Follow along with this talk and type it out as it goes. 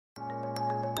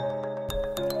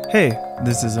Hey,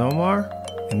 this is Omar,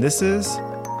 and this is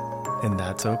And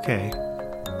That's Okay.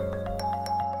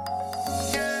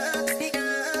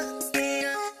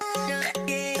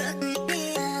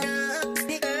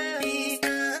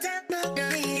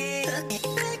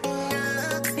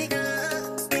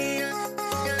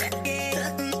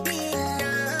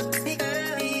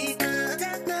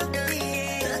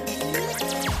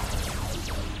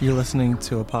 You're listening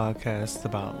to a podcast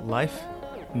about life,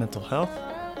 mental health,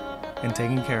 and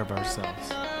taking care of ourselves.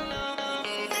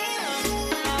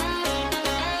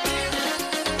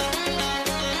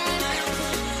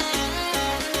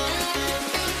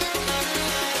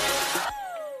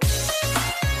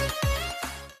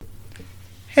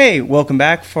 Hey, welcome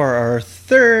back for our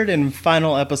third and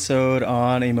final episode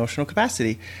on emotional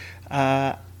capacity.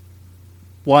 Want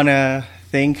to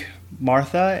thank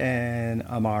Martha and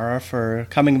Amara for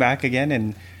coming back again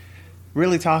and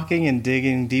really talking and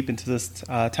digging deep into this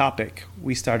topic.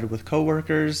 We started with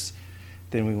coworkers,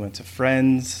 then we went to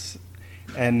friends,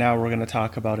 and now we're going to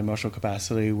talk about emotional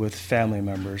capacity with family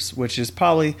members, which is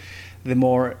probably the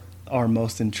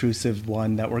most intrusive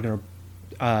one that we're going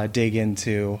to dig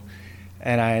into.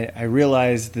 And I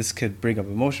realize this could bring up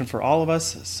emotion for all of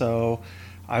us, so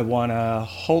I want to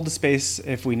hold the space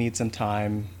if we need some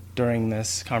time during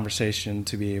this conversation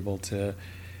to be able to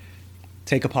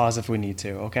take a pause if we need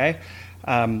to, okay?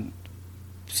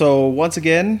 So once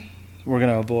again, we're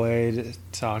going to avoid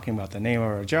talking about the name of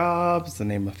our jobs, the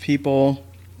name of people,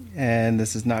 and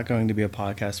this is not going to be a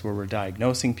podcast where we're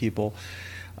diagnosing people.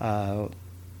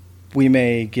 We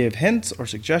may give hints or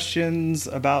suggestions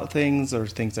about things or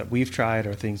things that we've tried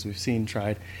or things we've seen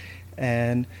tried.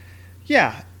 And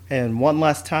one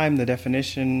last time, the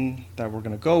definition that we're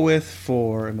going to go with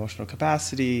for emotional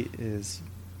capacity is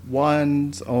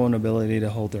one's own ability to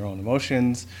hold their own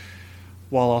emotions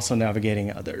while also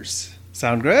navigating others.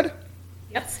 Sound good?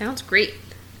 Yep, sounds great.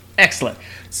 Excellent.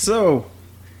 So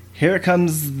here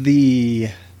comes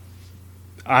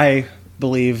I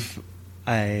believe,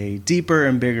 a deeper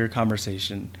and bigger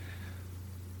conversation.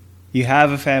 You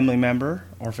have a family member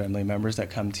or family members that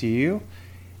come to you,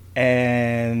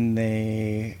 and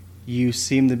you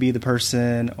seem to be the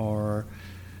person or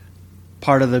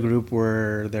part of the group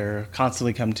where they're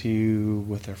constantly come to you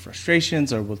with their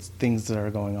frustrations or with things that are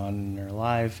going on in their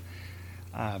life.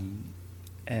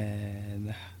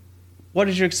 And what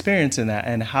is your experience in that,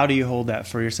 and how do you hold that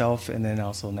for yourself and then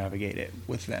also navigate it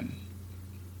with them?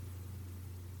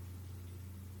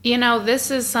 You know,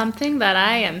 this is something that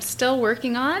I am still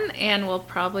working on and will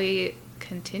probably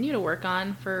continue to work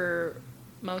on for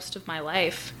most of my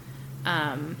life.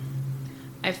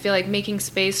 I feel like making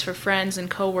space for friends and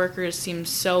coworkers seems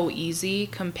so easy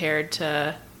compared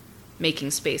to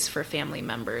making space for family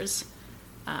members.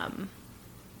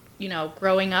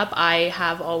 Growing up, I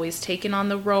have always taken on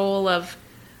the role of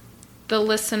the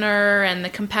listener and the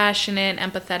compassionate,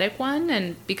 empathetic one,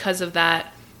 and because of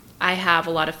that, I have a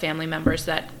lot of family members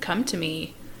that come to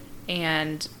me,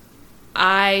 and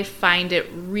I find it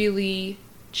really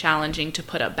challenging to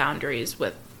put up boundaries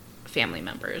with family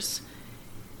members.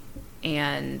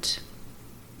 And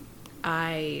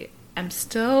I am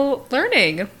still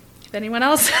learning. If anyone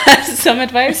else has some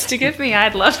advice to give me,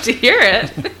 I'd love to hear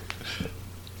it.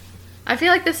 I feel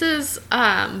like this is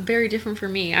very different for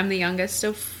me. I'm the youngest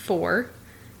of 4.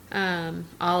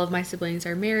 All of my siblings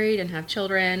are married and have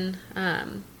children.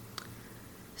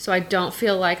 So I don't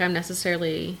feel like I'm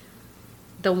necessarily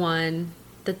the one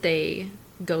that they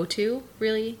go to,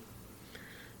 really.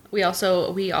 We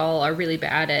all are really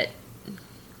bad at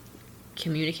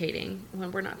communicating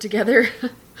when we're not together.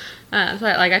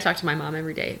 I talk to my mom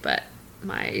every day, but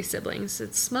my siblings,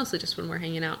 it's mostly just when we're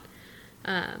hanging out.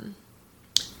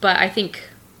 But I think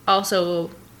also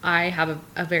I have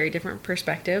a very different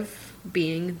perspective,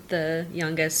 being the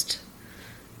youngest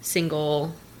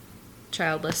single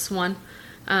childless one.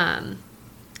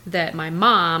 That my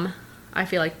mom, I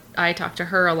feel like I talk to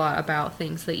her a lot about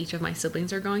things that each of my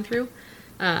siblings are going through,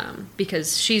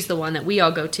 because she's the one that we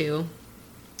all go to,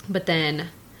 but then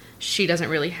she doesn't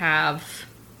really have,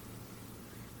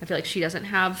 I feel like she doesn't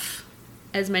have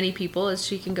as many people as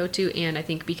she can go to, and I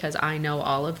think because I know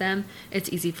all of them, it's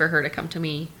easy for her to come to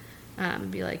me and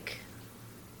be like,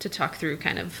 to talk through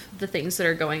kind of the things that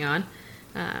are going on.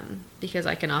 Because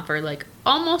I can offer like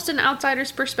almost an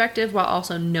outsider's perspective while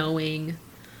also knowing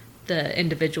the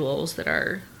individuals that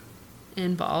are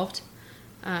involved.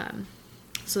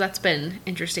 So that's been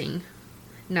interesting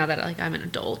now that I'm an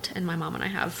adult and my mom and I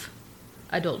have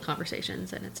adult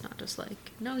conversations, and it's not just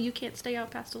like, no, you can't stay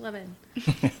out past 11.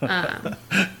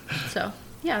 So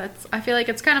yeah, I feel like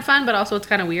it's kind of fun, but also it's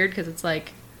kind of weird because it's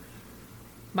like,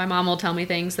 my mom will tell me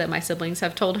things that my siblings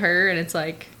have told her, and it's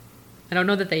like, I don't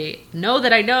know that they know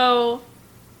that I know.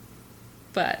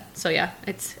 But, so yeah,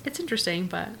 it's interesting,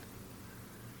 but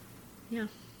yeah.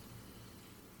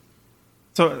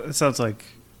 So it sounds like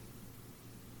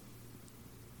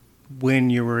when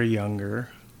you were younger,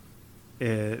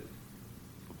 the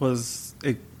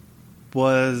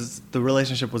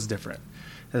relationship was different,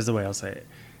 is the way I'll say it.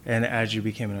 And as you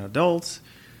became an adult,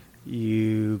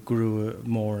 you grew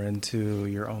more into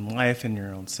your own life and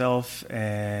your own self,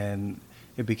 and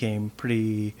it became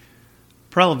pretty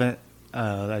prevalent.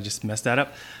 I just messed that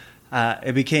up.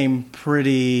 It became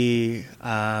pretty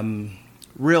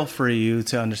real for you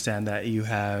to understand that you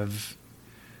have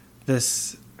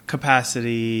this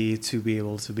capacity to be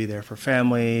able to be there for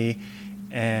family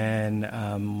and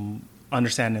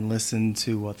understand and listen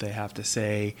to what they have to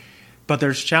say. But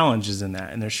there's challenges in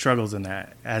that and there's struggles in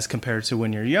that as compared to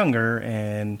when you're younger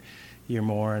and you're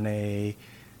more in a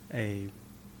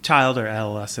child or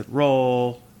adolescent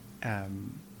role.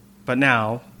 But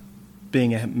now,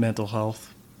 being in mental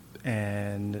health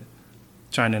and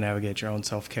trying to navigate your own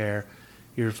self-care,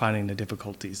 you're finding the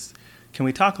difficulties. Can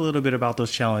we talk a little bit about those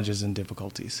challenges and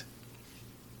difficulties?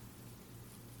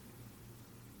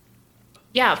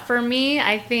 Yeah, for me,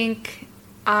 I think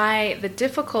the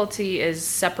difficulty is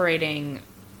separating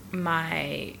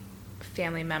my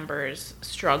family members'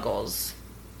 struggles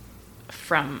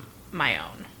from my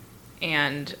own.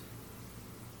 And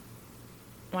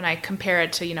when I compare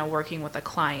it to, working with a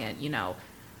client,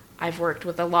 I've worked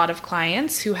with a lot of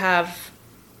clients who have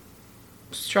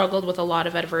struggled with a lot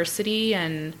of adversity,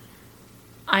 and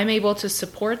I'm able to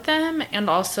support them and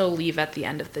also leave at the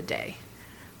end of the day.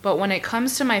 But when it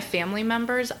comes to my family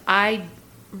members, I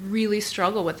really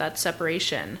struggle with that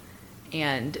separation.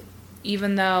 And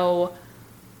even though,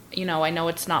 I know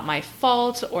it's not my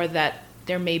fault or that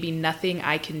there may be nothing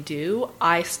I can do,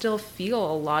 I still feel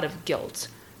a lot of guilt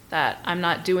that I'm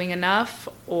not doing enough,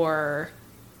 or,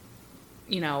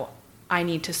 I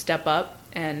need to step up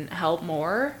and help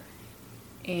more.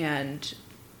 And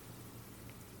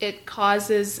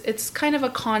it's kind of a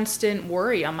constant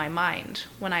worry on my mind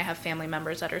when I have family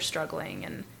members that are struggling,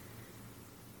 and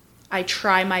I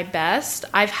try my best.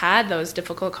 I've had those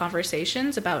difficult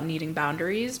conversations about needing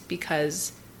boundaries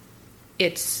because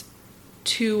it's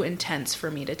too intense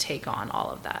for me to take on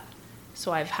all of that.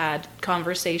 So I've had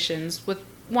conversations with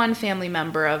one family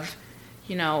member of,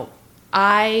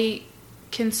 I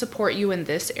can support you in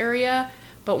this area,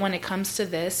 but when it comes to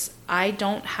this, I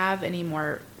don't have any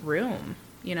more room,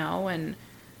 and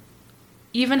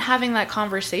even having that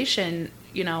conversation,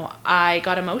 I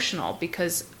got emotional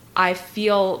because I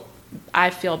feel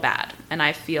bad, and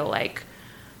I feel like,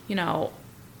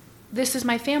 this is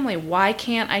my family. Why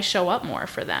can't I show up more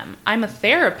for them? I'm a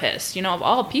therapist, of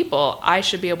all people, I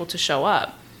should be able to show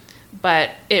up.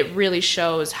 But it really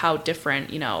shows how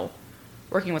different,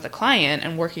 working with a client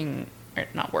and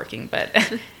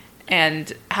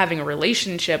and having a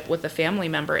relationship with a family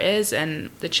member is, and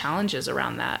the challenges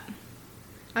around that.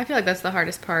 I feel like that's the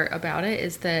hardest part about it,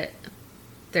 is that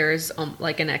there's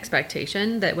like an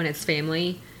expectation that when it's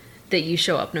family that you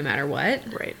show up no matter what.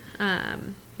 Right.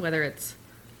 Whether it's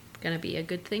going to be a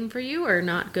good thing for you or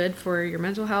not good for your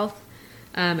mental health.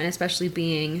 And especially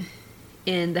being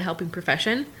in the helping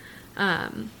profession,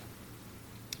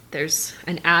 there's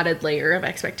an added layer of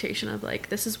expectation of like,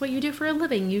 this is what you do for a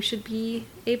living. You should be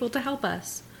able to help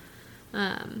us.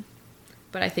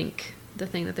 But I think the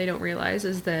thing that they don't realize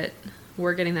is that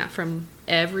we're getting that from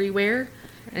everywhere.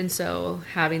 And so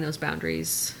having those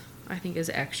boundaries, I think, is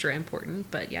extra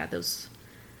important. But yeah,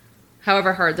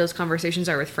 however hard those conversations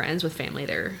are with friends, with family,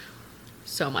 they're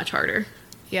so much harder.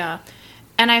 Yeah.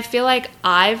 And I feel like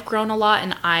I've grown a lot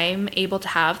and I'm able to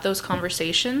have those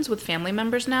conversations with family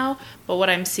members now. But what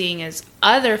I'm seeing is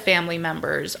other family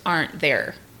members aren't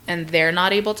there and they're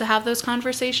not able to have those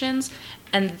conversations.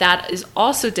 And that is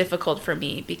also difficult for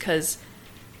me because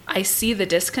I see the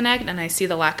disconnect and I see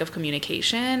the lack of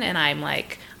communication, and I'm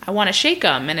like, I want to shake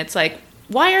them. And it's like,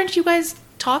 why aren't you guys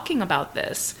talking about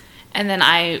this? And then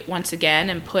I, once again,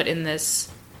 am put in this,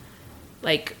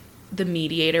 like, the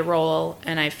mediator role,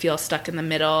 and I feel stuck in the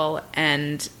middle,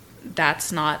 and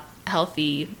that's not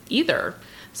healthy either.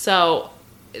 So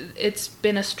it's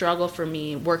been a struggle for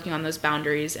me working on those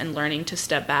boundaries and learning to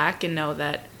step back and know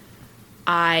that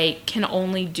I can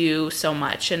only do so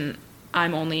much, and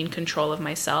I'm only in control of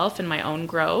myself and my own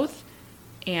growth,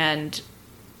 and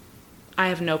I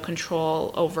have no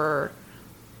control over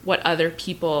what other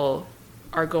people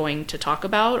are going to talk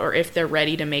about or if they're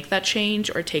ready to make that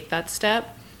change or take that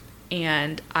step.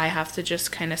 And I have to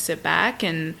just kind of sit back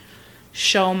and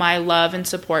show my love and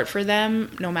support for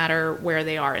them no matter where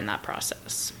they are in that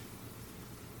process.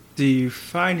 Do you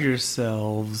find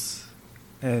yourselves,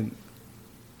 and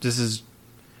this is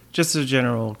just a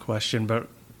general question, but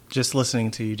just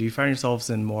listening to you, do you find yourselves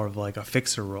in more of like a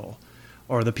fixer role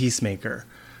or the peacemaker?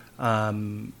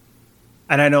 And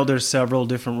I know there's several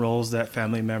different roles that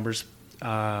family members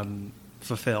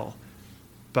fulfill,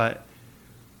 but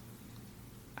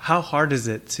how hard is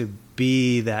it to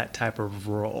be that type of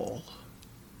role?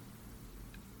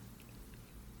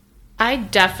 I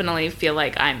definitely feel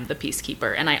like I'm the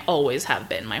peacekeeper, and I always have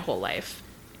been my whole life.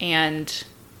 And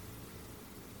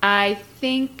I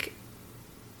think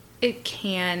it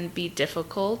can be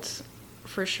difficult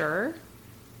for sure.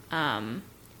 And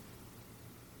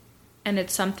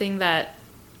it's something that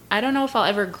I don't know if I'll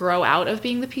ever grow out of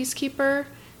being the peacekeeper,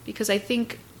 because I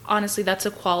think, honestly, that's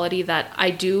a quality that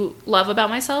I do love about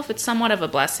myself. It's somewhat of a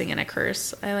blessing and a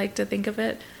curse, I like to think of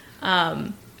it.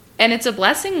 And it's a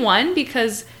blessing, one,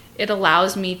 because it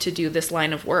allows me to do this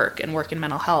line of work and work in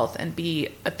mental health and be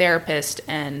a therapist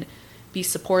and be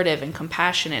supportive and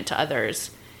compassionate to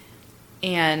others.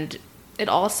 And it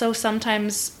also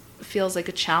sometimes feels like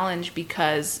a challenge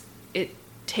because it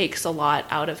takes a lot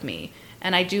out of me.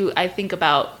 And I think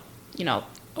about,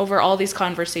 over all these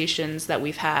conversations that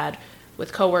we've had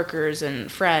with coworkers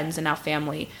and friends and now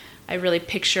family, I really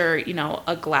picture,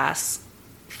 a glass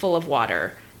full of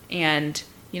water, and,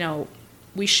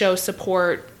 we show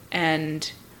support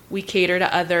and we cater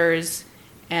to others.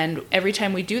 And every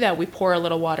time we do that, we pour a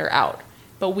little water out.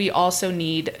 But we also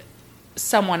need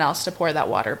someone else to pour that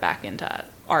water back into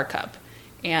our cup.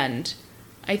 And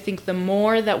I think the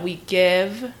more that we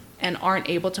give and aren't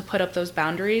able to put up those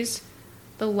boundaries,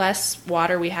 the less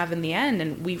water we have in the end.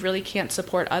 And we really can't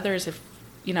support others if,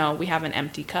 we have an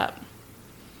empty cup.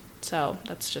 So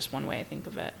that's just one way I think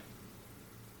of it.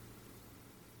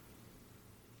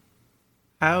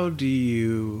 How do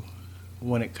you,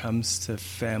 when it comes to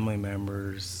family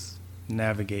members,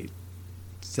 navigate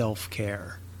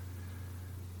self-care?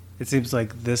 It seems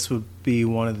like this would be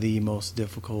one of the most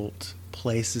difficult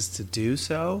places to do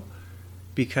so,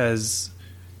 because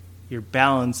you're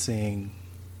balancing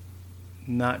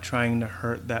not trying to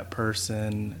hurt that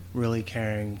person, really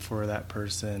caring for that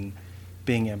person,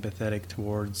 being empathetic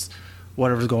towards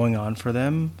whatever's going on for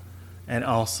them, and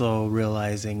also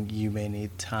realizing you may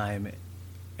need time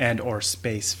and or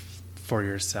space for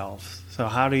yourself. So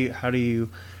how do you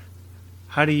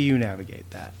navigate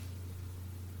that?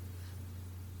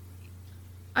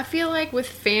 I feel like with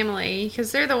family,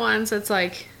 because they're the ones that's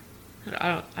like,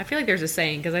 I feel like there's a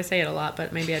saying, because I say it a lot,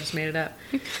 but maybe I just made it up.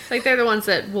 Like, they're the ones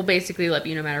that will basically love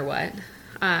you no matter what.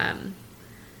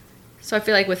 So I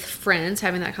feel like with friends,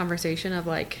 having that conversation of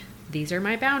like, these are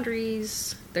my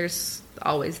boundaries, there's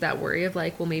always that worry of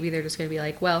like, well, maybe they're just going to be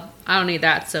like, well, I don't need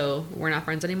that, so we're not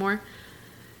friends anymore.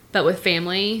 But with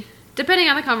family, depending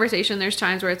on the conversation, there's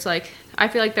times where it's like, I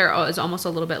feel like there is almost a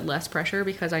little bit less pressure,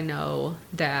 because I know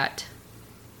that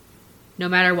no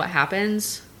matter what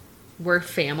happens, we're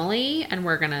family and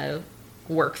we're going to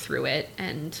work through it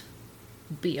and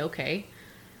be okay.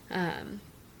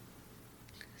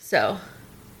 So,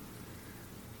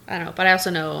 I don't know. But I also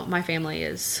know my family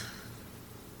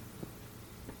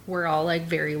we're all like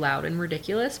very loud and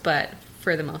ridiculous, but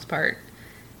for the most part,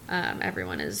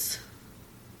 everyone is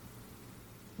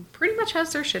pretty much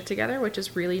has their shit together, which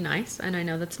is really nice. And I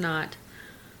know that's not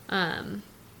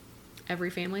every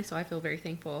family, so I feel very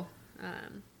thankful.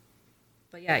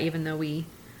 But yeah, even though we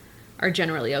are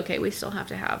generally okay, we still have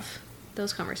to have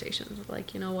those conversations of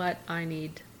like, you know what, I'm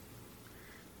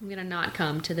going to not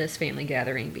come to this family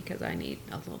gathering because I need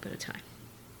a little bit of time.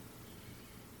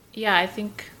 Yeah, I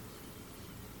think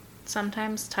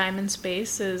sometimes time and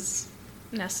space is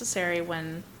necessary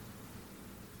when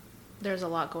there's a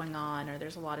lot going on or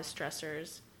there's a lot of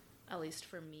stressors. At least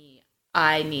for me,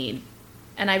 I need,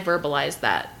 and I verbalize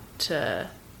that to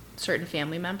certain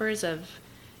family members of,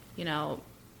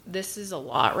 this is a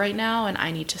lot right now and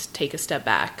I need to take a step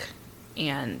back.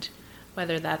 And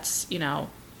whether that's,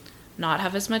 not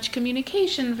have as much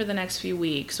communication for the next few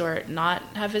weeks or not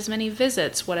have as many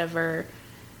visits, whatever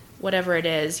it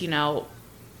is,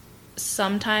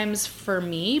 sometimes for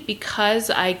me,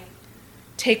 because I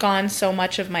take on so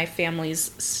much of my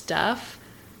family's stuff,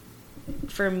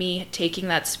 for me, taking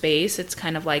that space, it's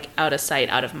kind of like out of sight,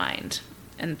 out of mind.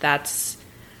 And that's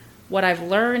what I've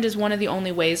learned is one of the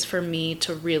only ways for me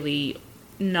to really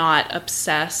not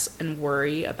obsess and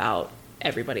worry about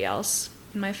everybody else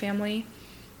in my family.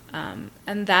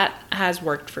 And that has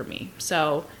worked for me.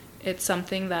 So it's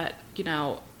something that,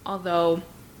 although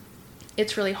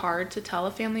it's really hard to tell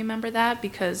a family member that,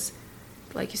 because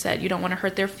like you said, you don't want to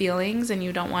hurt their feelings and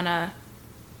you don't want to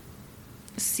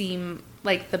seem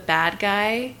like the bad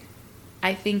guy.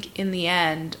 I think in the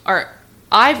end, or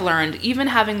I've learned, even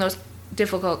having those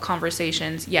difficult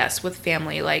conversations, yes, with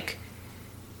family, like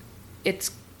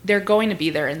they're going to be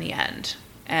there in the end,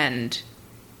 and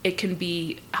it can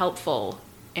be helpful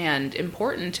and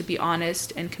important to be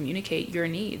honest and communicate your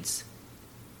needs.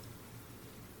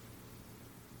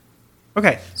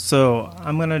 Okay, so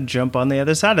I'm going to jump on the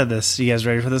other side of this. You guys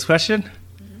ready for this question?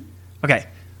 Mm-hmm. Okay.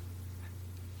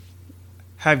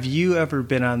 Have you ever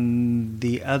been on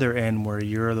the other end where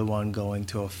you're the one going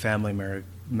to a family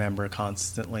member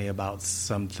constantly about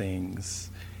some things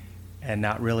and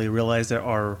not really realize it,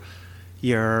 or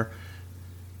you're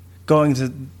going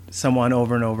to someone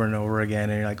over and over and over again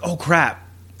and you're like, oh crap,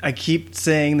 I keep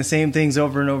saying the same things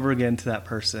over and over again to that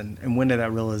person? And when did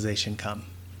that realization come?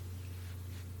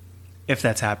 If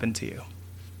that's happened to you.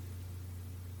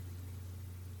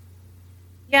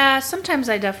 Yeah, sometimes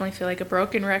I definitely feel like a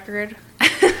broken record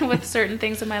with certain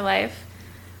things in my life.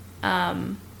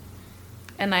 And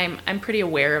I'm pretty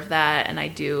aware of that, and I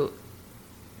do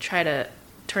try to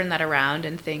turn that around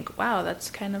and think, wow, that's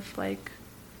kind of like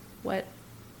what,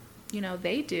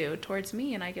 they do towards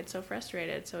me, and I get so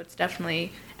frustrated. So it's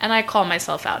definitely, and I call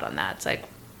myself out on that. It's like,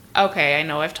 okay, I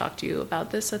know I've talked to you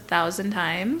about this 1,000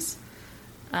 times.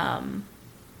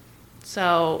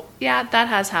 So yeah, that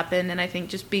has happened. And I think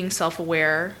just being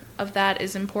self-aware of that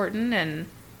is important. And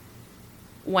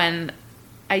when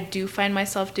I do find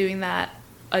myself doing that,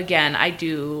 again, I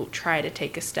do try to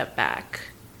take a step back,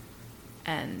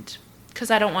 and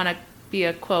because I don't want to be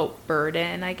a quote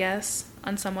burden, I guess,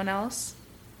 on someone else.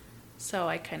 So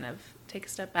I kind of take a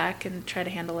step back and try to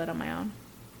handle it on my own.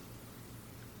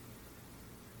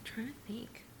 I'm trying to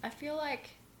think. I feel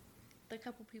like the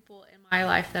couple people in my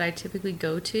life that I typically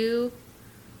go to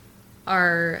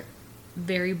are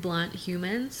very blunt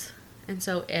humans. And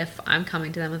so if I'm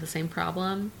coming to them with the same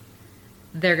problem,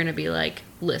 they're going to be like,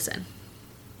 listen,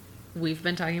 we've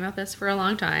been talking about this for a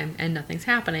long time and nothing's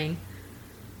happening.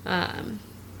 I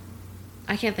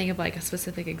can't think of like a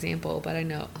specific example, but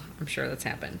I'm sure that's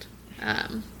happened.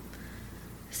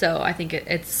 So I think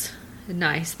it's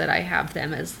nice that I have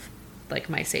them as like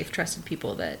my safe, trusted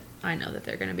people that I know that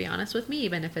they're going to be honest with me,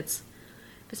 even if it's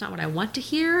not what I want to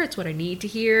hear, it's what I need to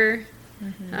hear.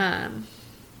 Mm-hmm.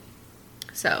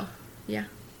 So, yeah.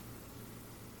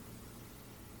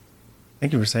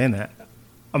 Thank you for saying that.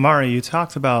 Amara, you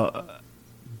talked about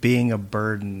being a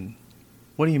burden.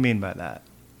 What do you mean by that?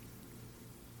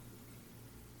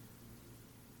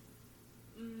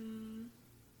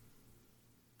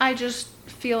 I just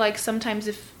feel like sometimes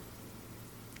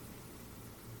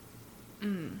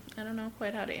I don't know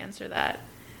quite how to answer that.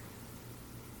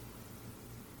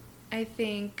 I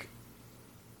think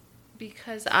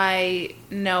because I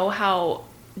know how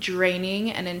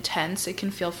draining and intense it can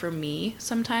feel for me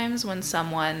sometimes when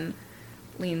someone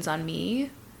leans on me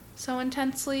so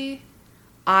intensely,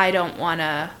 I don't want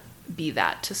to be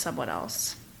that to someone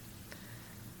else.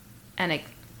 And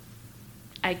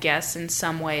I guess in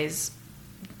some ways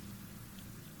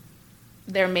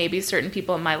there may be certain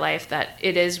people in my life that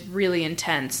it is really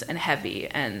intense and heavy,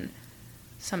 and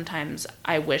sometimes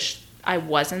I wish I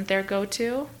wasn't their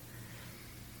go-to.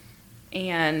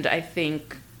 And I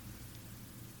think,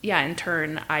 yeah, in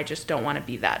turn, I just don't want to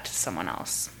be that to someone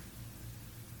else.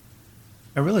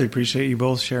 I really appreciate you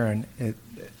both sharing it.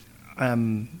 I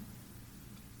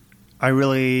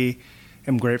really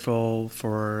am grateful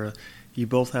for you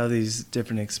both have these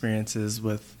different experiences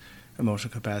with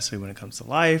emotional capacity when it comes to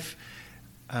life.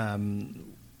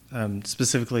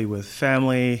 Specifically with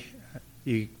family,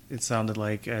 it sounded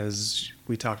like as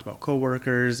we talked about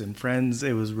coworkers and friends,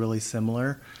 it was really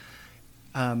similar.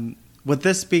 With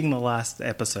this being the last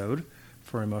episode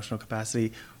for emotional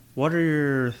capacity, what are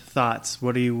your thoughts?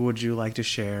 Would you like to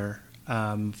share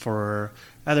for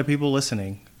other people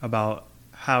listening about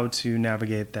how to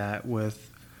navigate that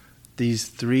with these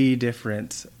 3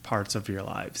 different parts of your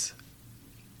lives?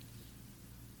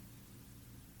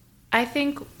 I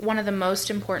think one of the most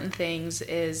important things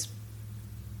is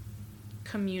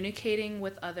communicating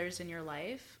with others in your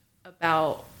life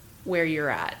about where you're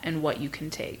at and what you can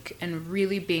take, and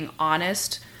really being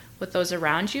honest with those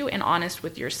around you and honest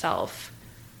with yourself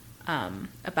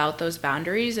about those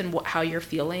boundaries and how you're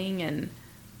feeling, and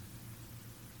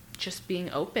just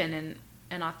being open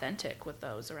and authentic with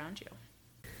those around you.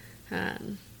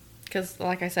 Because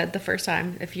like I said, the first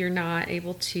time, if you're not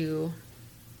able to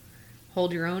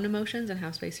hold your own emotions and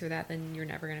have space for that, then you're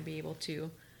never going to be able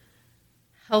to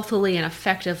healthily and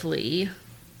effectively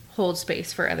hold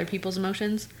space for other people's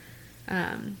emotions.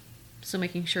 So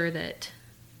making sure that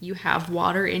you have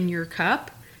water in your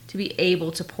cup to be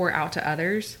able to pour out to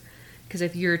others. Because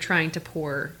if you're trying to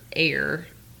pour air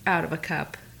out of a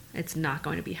cup, it's not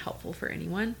going to be helpful for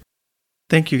anyone.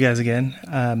 Thank you guys again.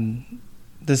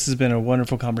 This has been a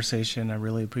wonderful conversation. I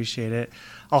really appreciate it.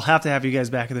 I'll have to have you guys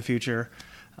back in the future.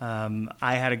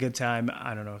 I had a good time.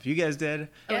 I don't know if you guys did.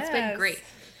 Oh, it's been great.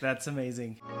 That's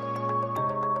amazing.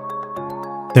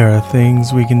 There are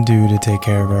things we can do to take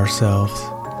care of ourselves.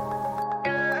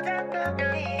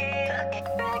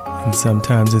 And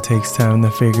sometimes it takes time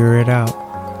to figure it out.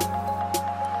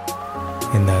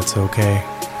 And that's okay.